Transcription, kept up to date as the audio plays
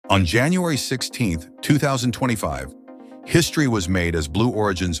On January 16, 2025, history was made as Blue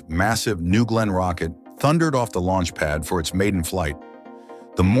Origin's massive New Glenn rocket thundered off the launch pad for its maiden flight.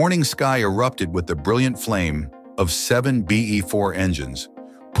 The morning sky erupted with the brilliant flame of 7 BE-4 engines,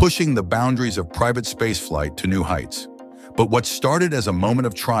 pushing the boundaries of private spaceflight to new heights. But what started as a moment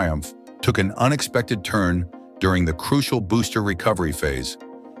of triumph took an unexpected turn during the crucial booster recovery phase,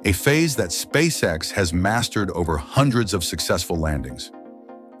 a phase that SpaceX has mastered over hundreds of successful landings.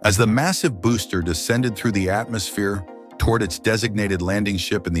 As the massive booster descended through the atmosphere toward its designated landing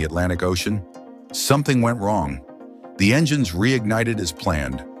ship in the Atlantic Ocean, something went wrong. The engines reignited as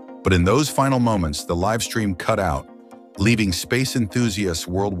planned, but in those final moments, the live stream cut out, leaving space enthusiasts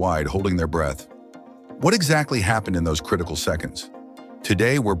worldwide holding their breath. What exactly happened in those critical seconds?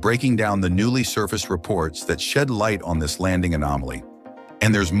 Today, we're breaking down the newly surfaced reports that shed light on this landing anomaly.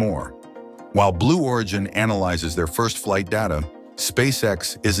 And there's more. While Blue Origin analyzes their first flight data,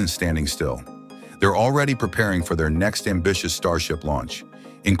 SpaceX isn't standing still. They're already preparing for their next ambitious Starship launch,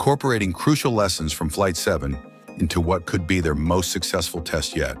 incorporating crucial lessons from Flight 7 into what could be their most successful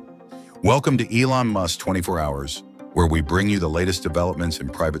test yet. Welcome to Elon Musk's 24 Hours, where we bring you the latest developments in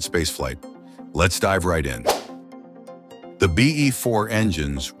private spaceflight. Let's dive right in. The BE-4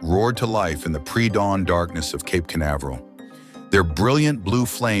 engines roared to life in the pre-dawn darkness of Cape Canaveral, their brilliant blue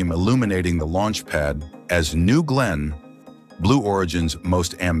flame illuminating the launch pad as New Glenn, Blue Origin's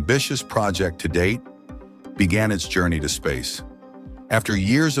most ambitious project to date, began its journey to space. After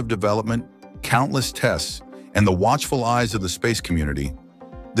years of development, countless tests, and the watchful eyes of the space community,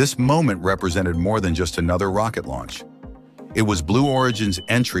 this moment represented more than just another rocket launch. It was Blue Origin's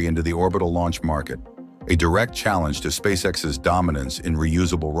entry into the orbital launch market, a direct challenge to SpaceX's dominance in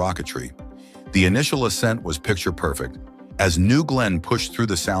reusable rocketry. The initial ascent was picture-perfect. As New Glenn pushed through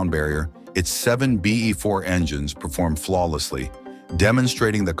the sound barrier, its 7 BE-4 engines performed flawlessly,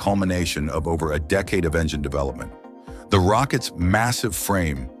 demonstrating the culmination of over a decade of engine development. The rocket's massive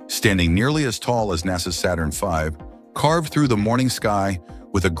frame, standing nearly as tall as NASA's Saturn V, carved through the morning sky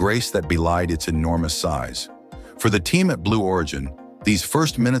with a grace that belied its enormous size. For the team at Blue Origin, these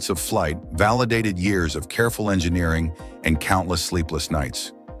first minutes of flight validated years of careful engineering and countless sleepless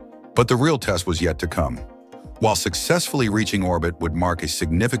nights. But the real test was yet to come. While successfully reaching orbit would mark a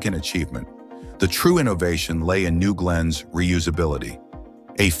significant achievement, the true innovation lay in New Glenn's reusability,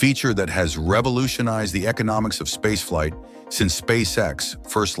 a feature that has revolutionized the economics of spaceflight since SpaceX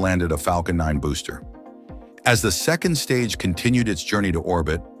first landed a Falcon 9 booster. As the second stage continued its journey to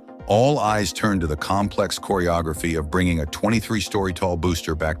orbit, all eyes turned to the complex choreography of bringing a 23-story tall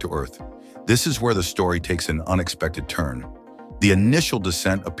booster back to Earth. This is where the story takes an unexpected turn. The initial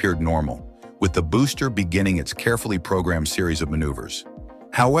descent appeared normal, with the booster beginning its carefully programmed series of maneuvers.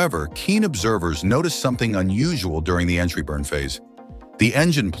 However, keen observers noticed something unusual during the entry burn phase. The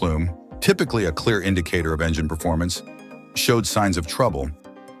engine plume, typically a clear indicator of engine performance, showed signs of trouble.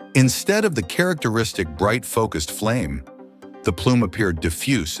 Instead of the characteristic bright focused flame, the plume appeared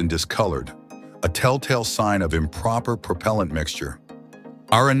diffuse and discolored, a telltale sign of improper propellant mixture.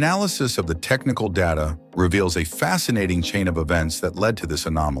 Our analysis of the technical data reveals a fascinating chain of events that led to this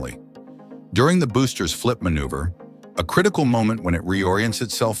anomaly. During the booster's flip maneuver, a critical moment when it reorients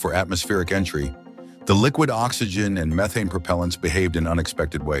itself for atmospheric entry, the liquid oxygen and methane propellants behaved in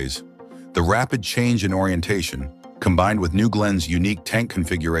unexpected ways. The rapid change in orientation, combined with New Glenn's unique tank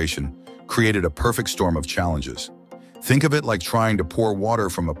configuration, created a perfect storm of challenges. Think of it like trying to pour water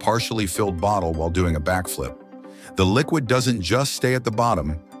from a partially filled bottle while doing a backflip. The liquid doesn't just stay at the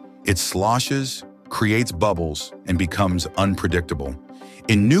bottom, it sloshes, creates bubbles, and becomes unpredictable.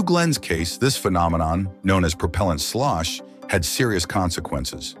 In New Glenn's case, this phenomenon, known as propellant slosh, had serious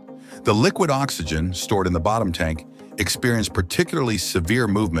consequences. The liquid oxygen stored in the bottom tank experienced particularly severe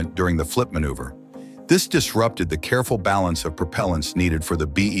movement during the flip maneuver. This disrupted the careful balance of propellants needed for the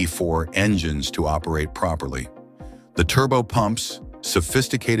BE-4 engines to operate properly. The turbo pumps,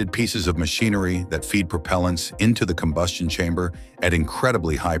 sophisticated pieces of machinery that feed propellants into the combustion chamber at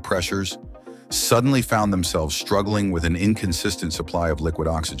incredibly high pressures, suddenly found themselves struggling with an inconsistent supply of liquid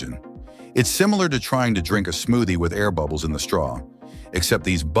oxygen. It's similar to trying to drink a smoothie with air bubbles in the straw, except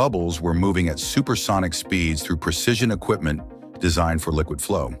these bubbles were moving at supersonic speeds through precision equipment designed for liquid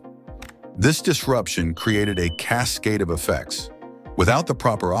flow. This disruption created a cascade of effects. Without the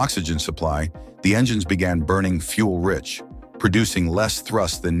proper oxygen supply, the engines began burning fuel-rich, producing less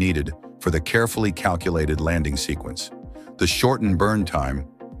thrust than needed for the carefully calculated landing sequence. The shortened burn time,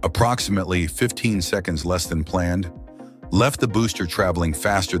 approximately 15 seconds less than planned, left the booster traveling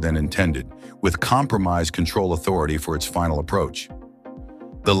faster than intended, with compromised control authority for its final approach.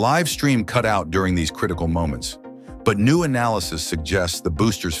 The live stream cut out during these critical moments, but new analysis suggests the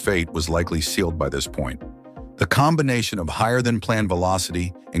booster's fate was likely sealed by this point. The combination of higher-than-planned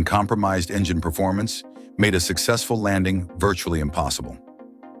velocity and compromised engine performance made a successful landing virtually impossible.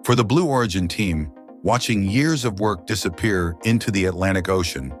 For the Blue Origin team, watching years of work disappear into the Atlantic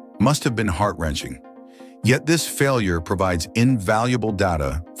Ocean must have been heart-wrenching. Yet this failure provides invaluable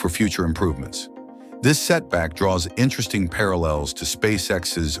data for future improvements. This setback draws interesting parallels to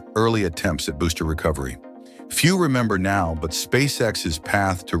SpaceX's early attempts at booster recovery. Few remember now, but SpaceX's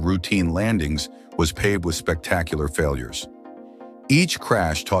path to routine landings was paved with spectacular failures. Each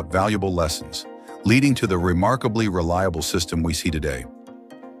crash taught valuable lessons, leading to the remarkably reliable system we see today.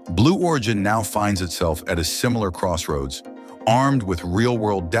 Blue Origin now finds itself at a similar crossroads, armed with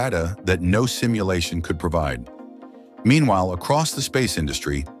real-world data that no simulation could provide. Meanwhile, across the space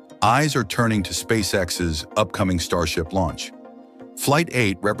industry, eyes are turning to SpaceX's upcoming Starship launch. Flight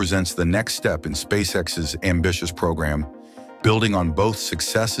 8 represents the next step in SpaceX's ambitious program, building on both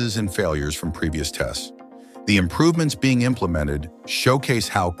successes and failures from previous tests. The improvements being implemented showcase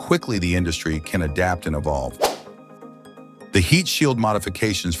how quickly the industry can adapt and evolve. The heat shield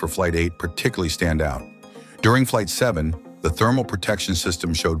modifications for Flight 8 particularly stand out. During Flight 7, the thermal protection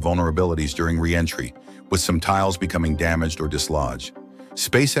system showed vulnerabilities during re-entry, with some tiles becoming damaged or dislodged.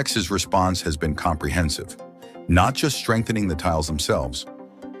 SpaceX's response has been comprehensive, not just strengthening the tiles themselves,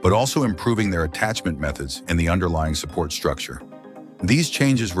 but also improving their attachment methods and the underlying support structure. These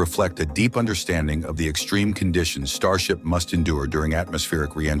changes reflect a deep understanding of the extreme conditions Starship must endure during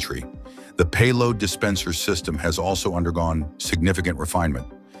atmospheric re-entry. The payload dispenser system has also undergone significant refinement.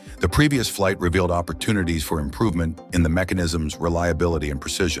 The previous flight revealed opportunities for improvement in the mechanism's reliability and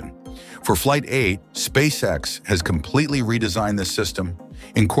precision. For Flight 8, SpaceX has completely redesigned this system,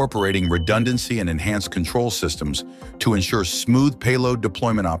 incorporating redundancy and enhanced control systems to ensure smooth payload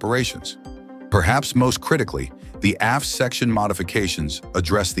deployment operations. Perhaps most critically, the aft section modifications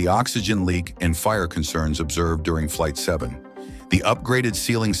address the oxygen leak and fire concerns observed during Flight 7. The upgraded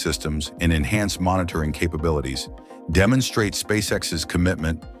sealing systems and enhanced monitoring capabilities demonstrate SpaceX's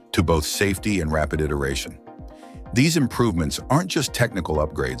commitment to both safety and rapid iteration. These improvements aren't just technical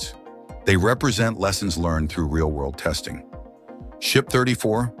upgrades. They represent lessons learned through real-world testing. Ship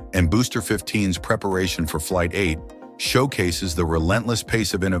 34 and Booster 15's preparation for Flight 8 showcases the relentless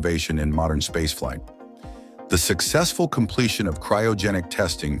pace of innovation in modern spaceflight. The successful completion of cryogenic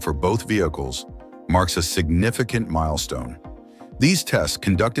testing for both vehicles marks a significant milestone. These tests,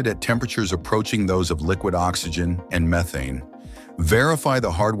 conducted at temperatures approaching those of liquid oxygen and methane, verify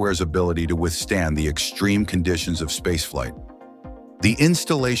the hardware's ability to withstand the extreme conditions of spaceflight. The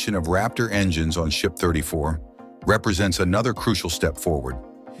installation of Raptor engines on Ship 34 represents another crucial step forward.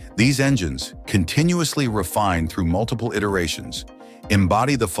 These engines, continuously refined through multiple iterations,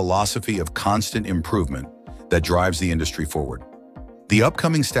 embody the philosophy of constant improvement that drives the industry forward. The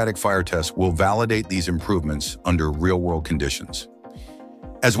upcoming static fire test will validate these improvements under real-world conditions.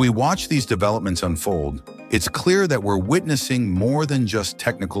 As we watch these developments unfold, it's clear that we're witnessing more than just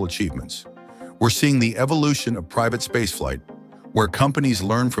technical achievements. We're seeing the evolution of private spaceflight, where companies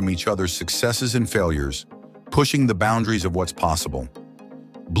learn from each other's successes and failures, pushing the boundaries of what's possible.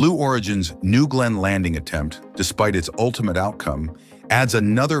 Blue Origin's New Glenn landing attempt, despite its ultimate outcome, adds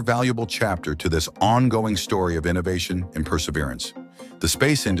another valuable chapter to this ongoing story of innovation and perseverance. The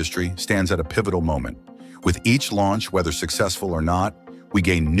space industry stands at a pivotal moment. With each launch, whether successful or not, we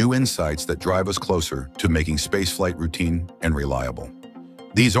gain new insights that drive us closer to making spaceflight routine and reliable.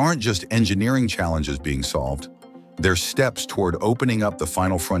 These aren't just engineering challenges being solved. They're steps toward opening up the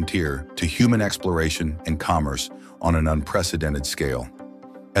final frontier to human exploration and commerce on an unprecedented scale.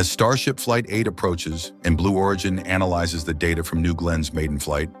 As Starship Flight 8 approaches and Blue Origin analyzes the data from New Glenn's maiden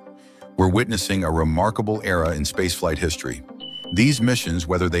flight, we're witnessing a remarkable era in spaceflight history. These missions,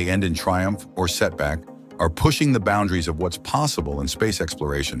 whether they end in triumph or setback, are pushing the boundaries of what's possible in space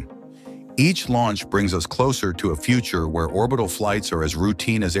exploration. Each launch brings us closer to a future where orbital flights are as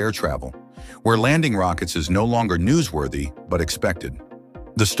routine as air travel, where landing rockets is no longer newsworthy but expected.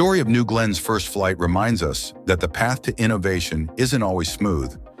 The story of New Glenn's first flight reminds us that the path to innovation isn't always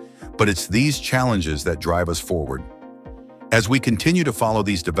smooth, but it's these challenges that drive us forward. As we continue to follow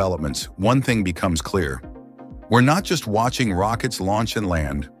these developments, one thing becomes clear. We're not just watching rockets launch and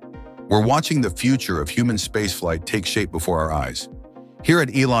land. We're watching the future of human spaceflight take shape before our eyes. Here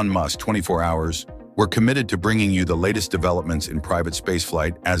at Elon Musk 24 Hours, we're committed to bringing you the latest developments in private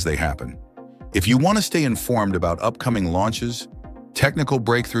spaceflight as they happen. If you want to stay informed about upcoming launches, technical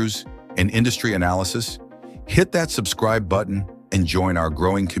breakthroughs, and industry analysis, hit that subscribe button and join our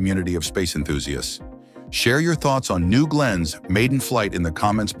growing community of space enthusiasts. Share your thoughts on New Glenn's maiden flight in the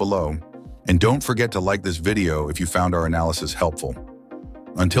comments below, And don't forget to like this video if you found our analysis helpful.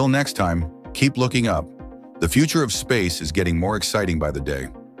 Until next time, keep looking up. The future of space is getting more exciting by the day.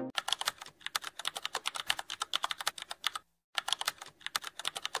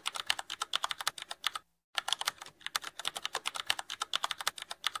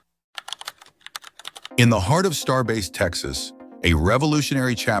 In the heart of Starbase, Texas, a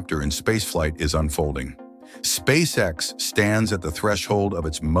revolutionary chapter in spaceflight is unfolding. SpaceX stands at the threshold of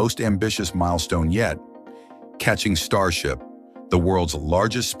its most ambitious milestone yet, catching Starship, the world's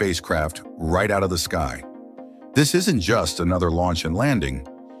largest spacecraft, right out of the sky. This isn't just another launch and landing,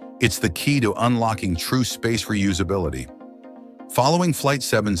 it's the key to unlocking true space reusability. Following Flight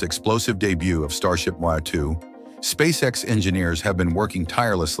 7's explosive debut of Starship Y2, SpaceX engineers have been working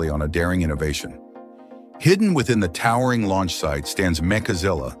tirelessly on a daring innovation. Hidden within the towering launch site stands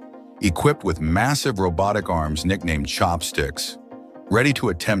Mechazilla, equipped with massive robotic arms nicknamed chopsticks, ready to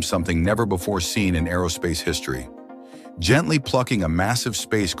attempt something never before seen in aerospace history, gently plucking a massive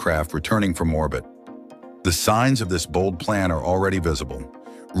spacecraft returning from orbit. The signs of this bold plan are already visible.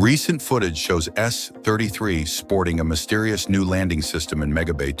 Recent footage shows S-33 sporting a mysterious new landing system in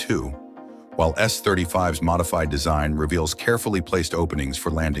Megabay 2, while S-35's modified design reveals carefully placed openings for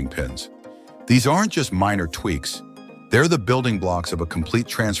landing pins. These aren't just minor tweaks, they're the building blocks of a complete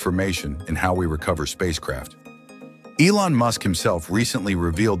transformation in how we recover spacecraft. Elon Musk himself recently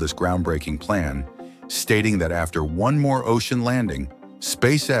revealed this groundbreaking plan, stating that after one more ocean landing,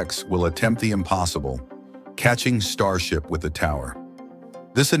 SpaceX will attempt the impossible, catching Starship with the tower.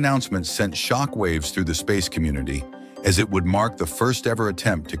 This announcement sent shockwaves through the space community, as it would mark the first ever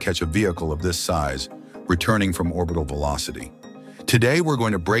attempt to catch a vehicle of this size, returning from orbital velocity. Today, we're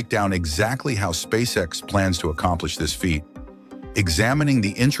going to break down exactly how SpaceX plans to accomplish this feat, examining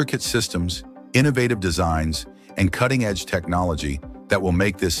the intricate systems, innovative designs, and cutting-edge technology that will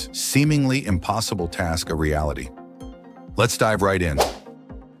make this seemingly impossible task a reality. Let's dive right in.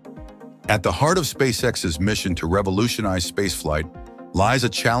 At the heart of SpaceX's mission to revolutionize spaceflight lies a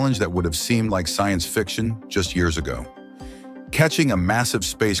challenge that would have seemed like science fiction just years ago: catching a massive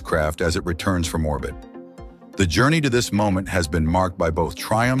spacecraft as it returns from orbit. The journey to this moment has been marked by both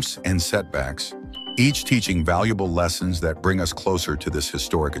triumphs and setbacks, each teaching valuable lessons that bring us closer to this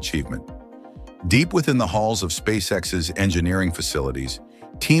historic achievement. Deep within the halls of SpaceX's engineering facilities,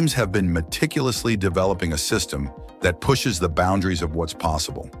 teams have been meticulously developing a system that pushes the boundaries of what's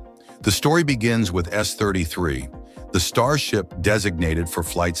possible. The story begins with S-33, the Starship designated for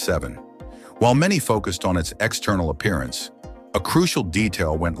Flight 7. While many focused on its external appearance, a crucial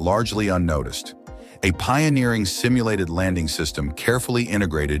detail went largely unnoticed: a pioneering simulated landing system carefully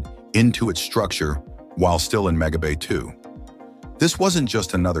integrated into its structure while still in Megabay 2. This wasn't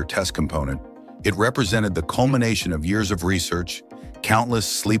just another test component, it represented the culmination of years of research, countless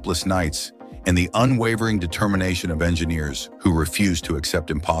sleepless nights, and the unwavering determination of engineers who refused to accept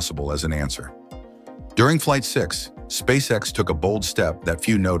impossible as an answer. During Flight 6, SpaceX took a bold step that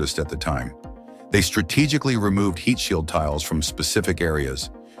few noticed at the time. They strategically removed heat shield tiles from specific areas,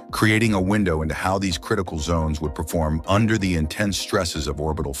 creating a window into how these critical zones would perform under the intense stresses of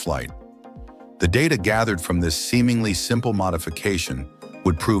orbital flight. The data gathered from this seemingly simple modification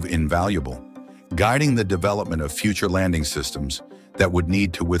would prove invaluable, guiding the development of future landing systems that would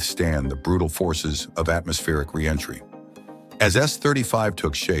need to withstand the brutal forces of atmospheric re-entry. As S-35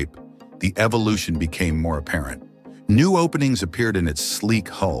 took shape, the evolution became more apparent. New openings appeared in its sleek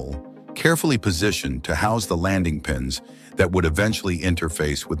hull, carefully positioned to house the landing pins that would eventually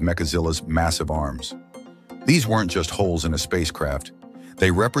interface with Mechazilla's massive arms. These weren't just holes in a spacecraft,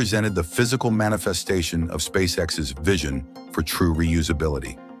 they represented the physical manifestation of SpaceX's vision for true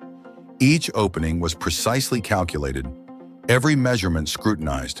reusability. Each opening was precisely calculated, every measurement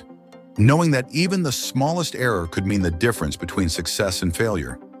scrutinized, knowing that even the smallest error could mean the difference between success and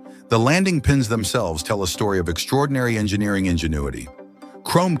failure. The landing pins themselves tell a story of extraordinary engineering ingenuity.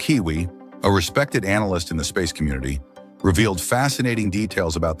 Chrome Kiwi, a respected analyst in the space community, revealed fascinating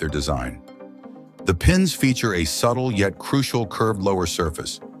details about their design. The pins feature a subtle yet crucial curved lower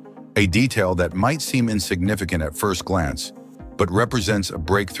surface, a detail that might seem insignificant at first glance, but represents a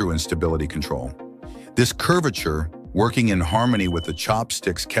breakthrough in stability control. This curvature, working in harmony with the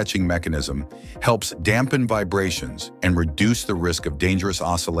chopsticks catching mechanism, helps dampen vibrations and reduce the risk of dangerous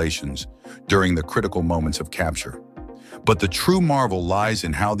oscillations during the critical moments of capture. But the true marvel lies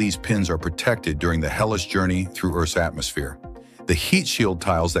in how these pins are protected during the hellish journey through Earth's atmosphere. The heat shield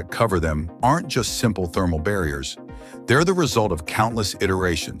tiles that cover them aren't just simple thermal barriers. They're the result of countless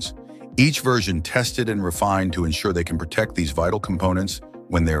iterations, each version tested and refined to ensure they can protect these vital components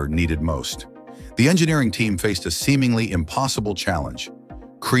when they're needed most. The engineering team faced a seemingly impossible challenge: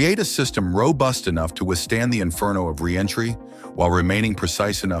 Create a system robust enough to withstand the inferno of re-entry while remaining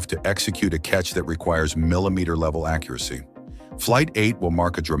precise enough to execute a catch that requires millimeter-level accuracy. Flight 8 will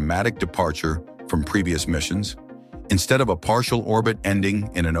mark a dramatic departure from previous missions. Instead of a partial orbit ending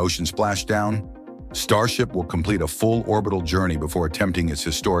in an ocean splashdown, Starship will complete a full orbital journey before attempting its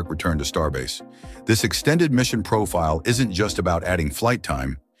historic return to Starbase. This extended mission profile isn't just about adding flight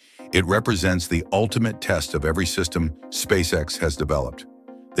time, it represents the ultimate test of every system SpaceX has developed.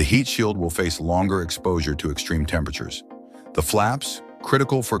 The heat shield will face longer exposure to extreme temperatures. The flaps,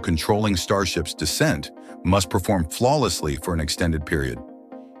 critical for controlling Starship's descent, must perform flawlessly for an extended period.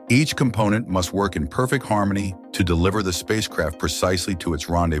 Each component must work in perfect harmony to deliver the spacecraft precisely to its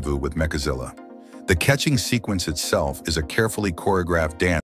rendezvous with Mechazilla. The catching sequence itself is a carefully choreographed dance